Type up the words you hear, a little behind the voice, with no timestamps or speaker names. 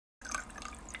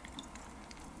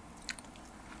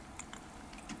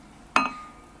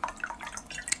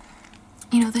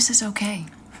You know, this is okay.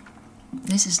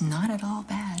 This is not at all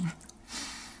bad.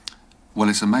 Well,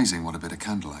 it's amazing what a bit of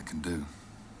candlelight can do.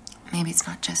 Maybe it's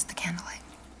not just the candlelight.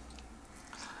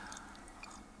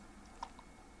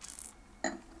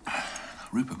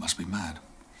 Rupert must be mad.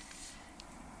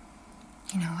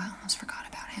 You know, I almost forgot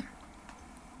about him.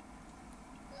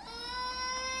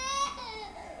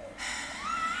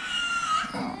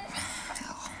 Oh,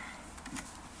 Phil.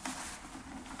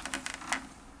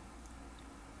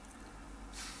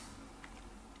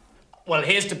 Well,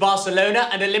 here's to Barcelona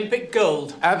and Olympic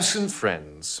gold. Absent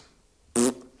friends.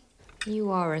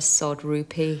 You are a sod,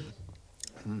 Rupee.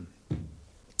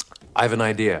 I have an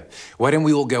idea. Why don't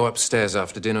we all go upstairs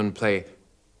after dinner and play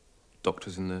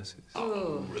doctors and nurses?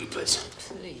 Oh, Rupert.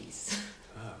 Please.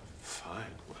 Oh, fine.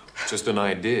 Well, just an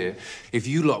idea. If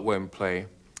you lot won't play,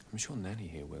 I'm sure Nanny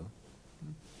here will.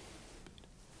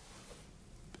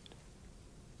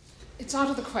 It's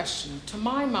out of the question. To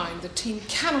my mind, the team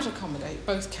cannot accommodate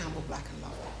both Campbell-Black and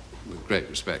Lovell. With great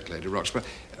respect, Lady Roxburgh,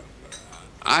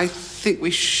 I think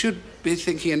we should be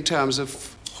thinking in terms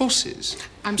of horses.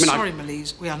 I'm sorry,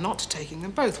 Melise, we are not taking them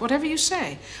both. Whatever you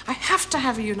say, I have to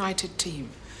have a united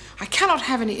team. I cannot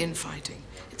have any infighting.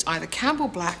 It's either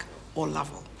Campbell-Black or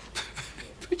Lovell.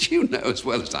 But you know as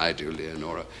well as I do,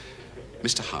 Leonora,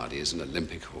 Mr. Hardy is an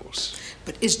Olympic horse.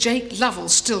 But is Jake Lovell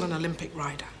still an Olympic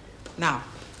rider? Now,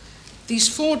 these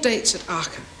 4 dates at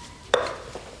Aachen.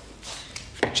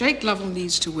 Jake Lovell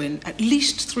needs to win at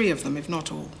least 3 of them, if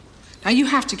not all. Now, you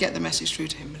have to get the message through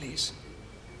to him, Melise.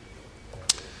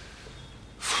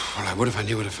 Well, I would if I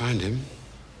knew where to find him.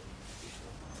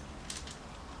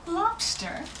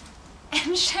 Lobster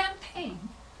and champagne.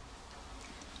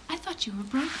 I thought you were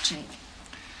broke, Jake.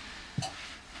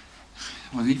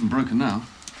 Well, even broken now.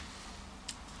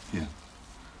 Here.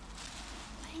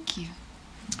 Thank you.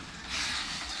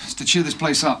 It's to cheer this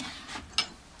place up.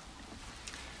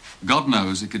 God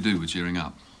knows it could do with cheering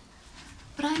up.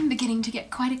 But I'm beginning to get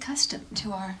quite accustomed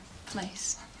to our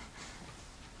place.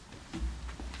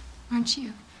 Aren't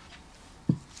you?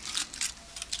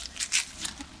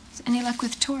 Is any luck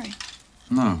with Tori?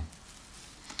 No.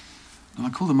 No, I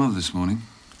called her mother this morning.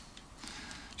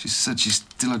 She said she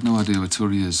still had no idea where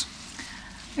Tori is.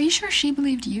 Are you sure she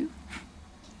believed you?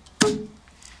 What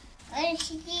is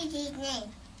she his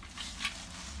name?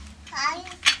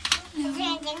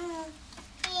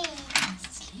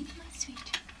 Sleep, my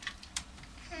sweet.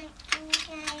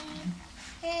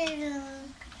 Hello.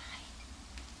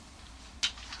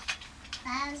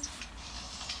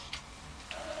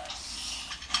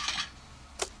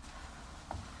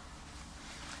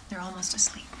 They're almost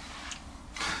asleep.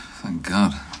 Thank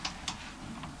God.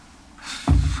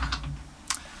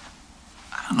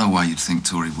 I don't know why you'd think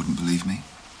Tori wouldn't believe me.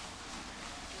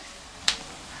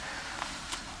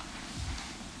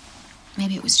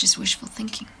 Maybe it was just wishful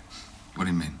thinking. What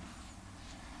do you mean?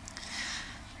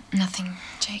 Nothing,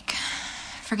 Jake.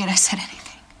 Forget I said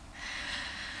anything.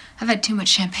 I've had too much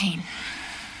champagne.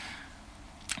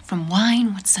 From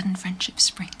wine, what sudden friendship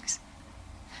springs.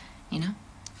 You know?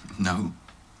 No.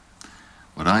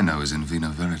 What I know is in vino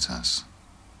veritas.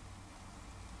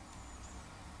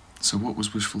 So what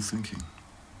was wishful thinking?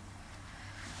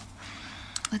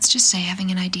 Let's just say having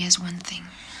an idea is one thing.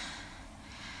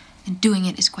 And doing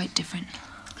it is quite different.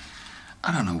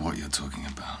 I don't know what you're talking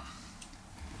about.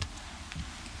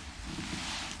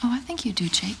 Oh, I think you do,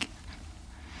 Jake.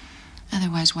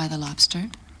 Otherwise, why the lobster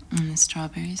and the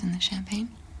strawberries and the champagne?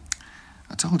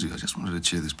 I told you, I just wanted to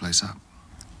cheer this place up.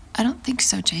 I don't think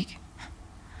so, Jake.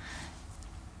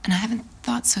 And I haven't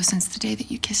thought so since the day that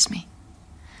you kissed me.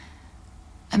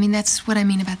 I mean, that's what I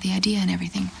mean about the idea and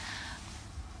everything.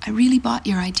 I really bought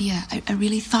your idea. I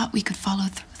really thought we could follow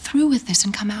through with this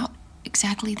and come out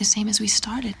exactly the same as we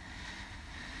started.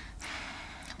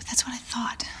 But that's what I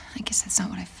thought. I guess that's not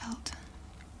what I felt.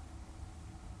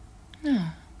 No.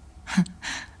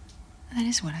 That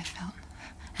is what I felt.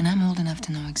 And I'm old enough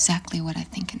to know exactly what I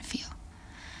think and feel.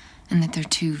 And that they're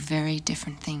 2 very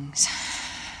different things.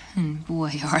 And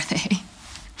boy, are they.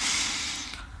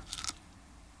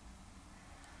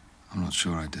 I'm not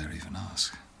sure I dare even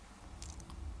ask.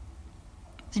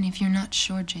 Then if you're not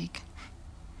sure, Jake,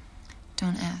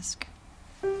 don't ask.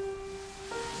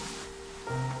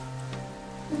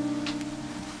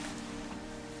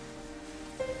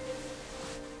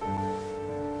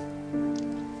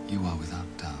 You are without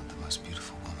doubt the most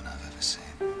beautiful woman I've ever seen.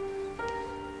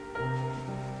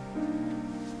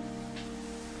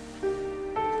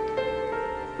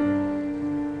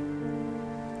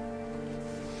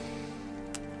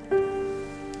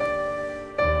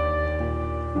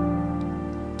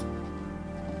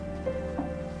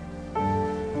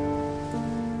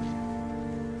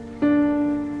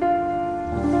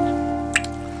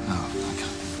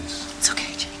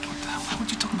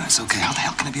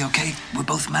 gonna be okay. We're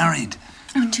both married.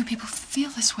 When two people feel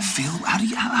this way. Feel? How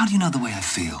do you know the way I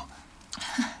feel?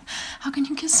 How can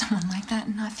you kiss someone like that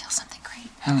and not feel something great?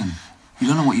 Helen, you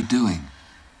don't know what you're doing.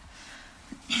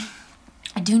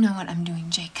 I do know what I'm doing,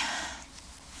 Jake.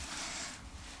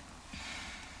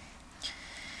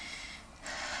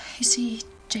 You see,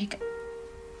 Jake,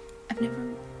 I've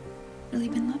never really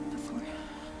been loved before.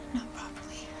 Not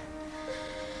properly.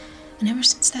 And ever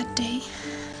since that day,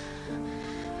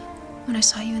 when I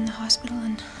saw you in the hospital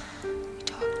and we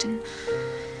talked, and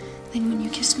then when you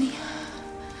kissed me,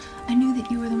 I knew that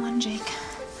you were the one, Jake.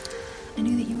 I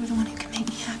knew that you were the one who could make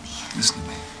me happy. Listen to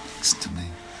me. Listen to me.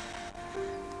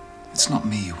 It's not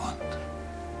me you want.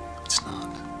 It's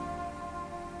not.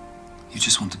 You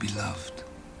just want to be loved.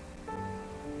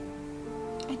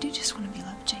 I do just want to be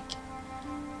loved, Jake.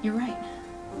 You're right.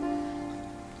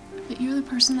 But you're the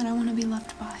person that I want to be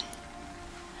loved by.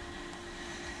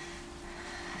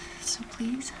 So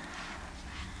please,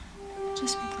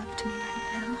 just make love to me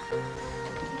right now.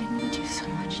 I need you so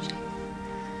much, Jake.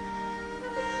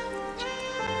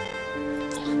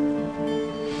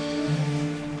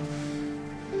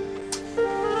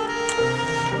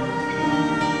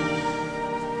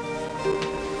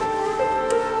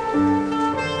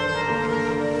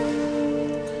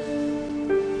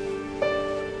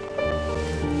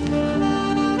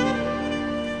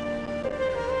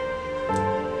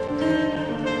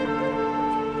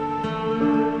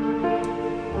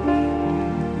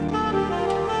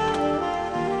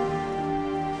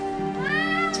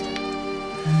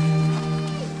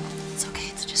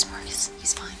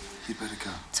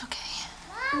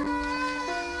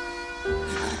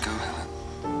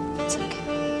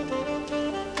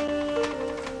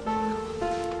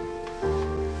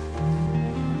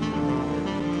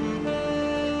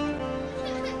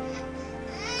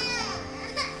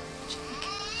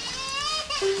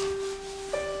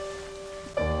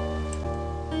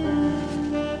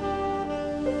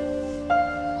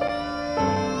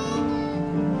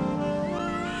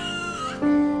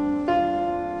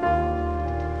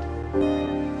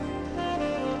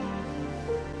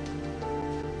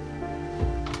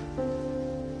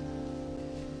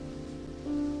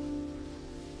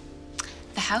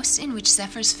 The house in which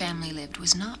Zephyr's family lived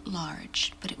was not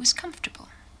large, but it was comfortable.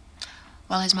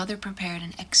 While his mother prepared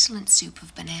an excellent soup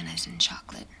of bananas and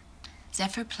chocolate,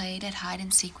 Zephyr played at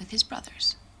hide-and-seek with his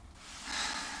brothers.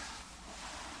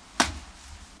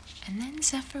 And then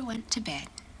Zephyr went to bed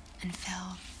and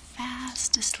fell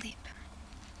fast asleep,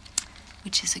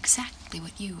 which is exactly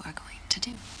what you are going to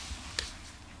do.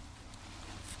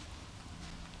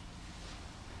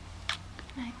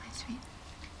 Good night, my sweet.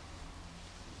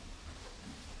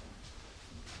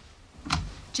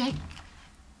 Jake?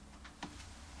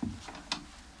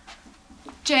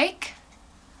 Jake?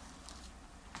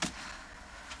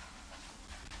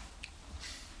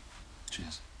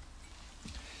 Cheers.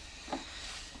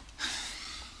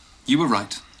 You were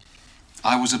right.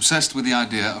 I was obsessed with the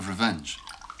idea of revenge.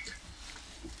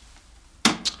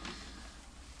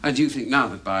 And you think now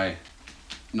that by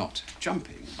not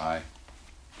jumping, by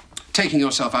taking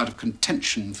yourself out of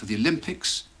contention for the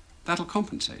Olympics, that'll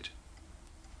compensate?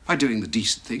 By doing the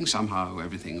decent thing, somehow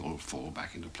everything will fall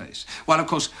back into place. While, of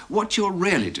course, what you're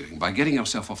really doing by getting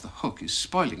yourself off the hook is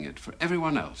spoiling it for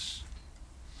everyone else.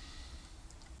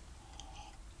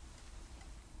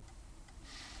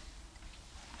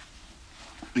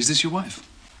 Is this your wife?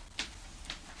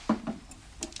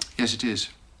 Yes, it is.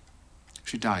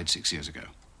 She died 6 years ago.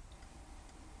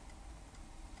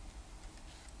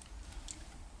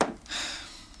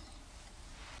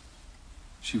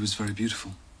 She was very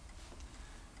beautiful.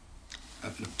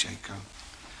 Look, Jake,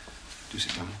 do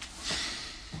sit down.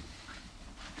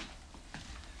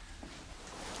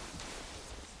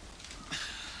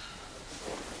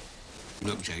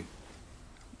 Look, Jake,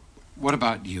 what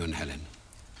about you and Helen?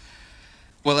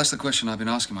 Well, that's the question I've been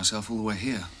asking myself all the way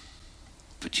here.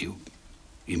 But you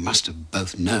must have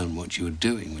both known what you were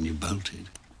doing when you bolted.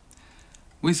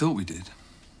 We thought we did.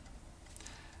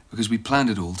 Because we planned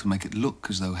it all to make it look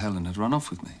as though Helen had run off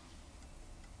with me.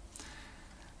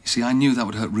 You see, I knew that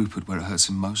would hurt Rupert where it hurts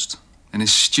him most, in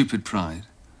his stupid pride.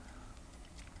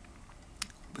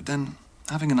 But then,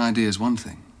 having an idea is one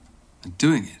thing, and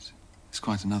doing it is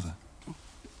quite another.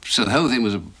 So the whole thing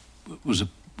was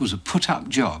a put-up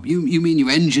job? You mean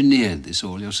you engineered this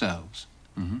all yourselves?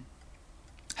 Mm-hmm.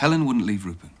 Helen wouldn't leave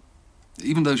Rupert.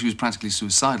 Even though she was practically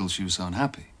suicidal, she was so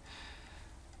unhappy.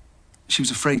 She was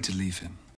afraid to leave him.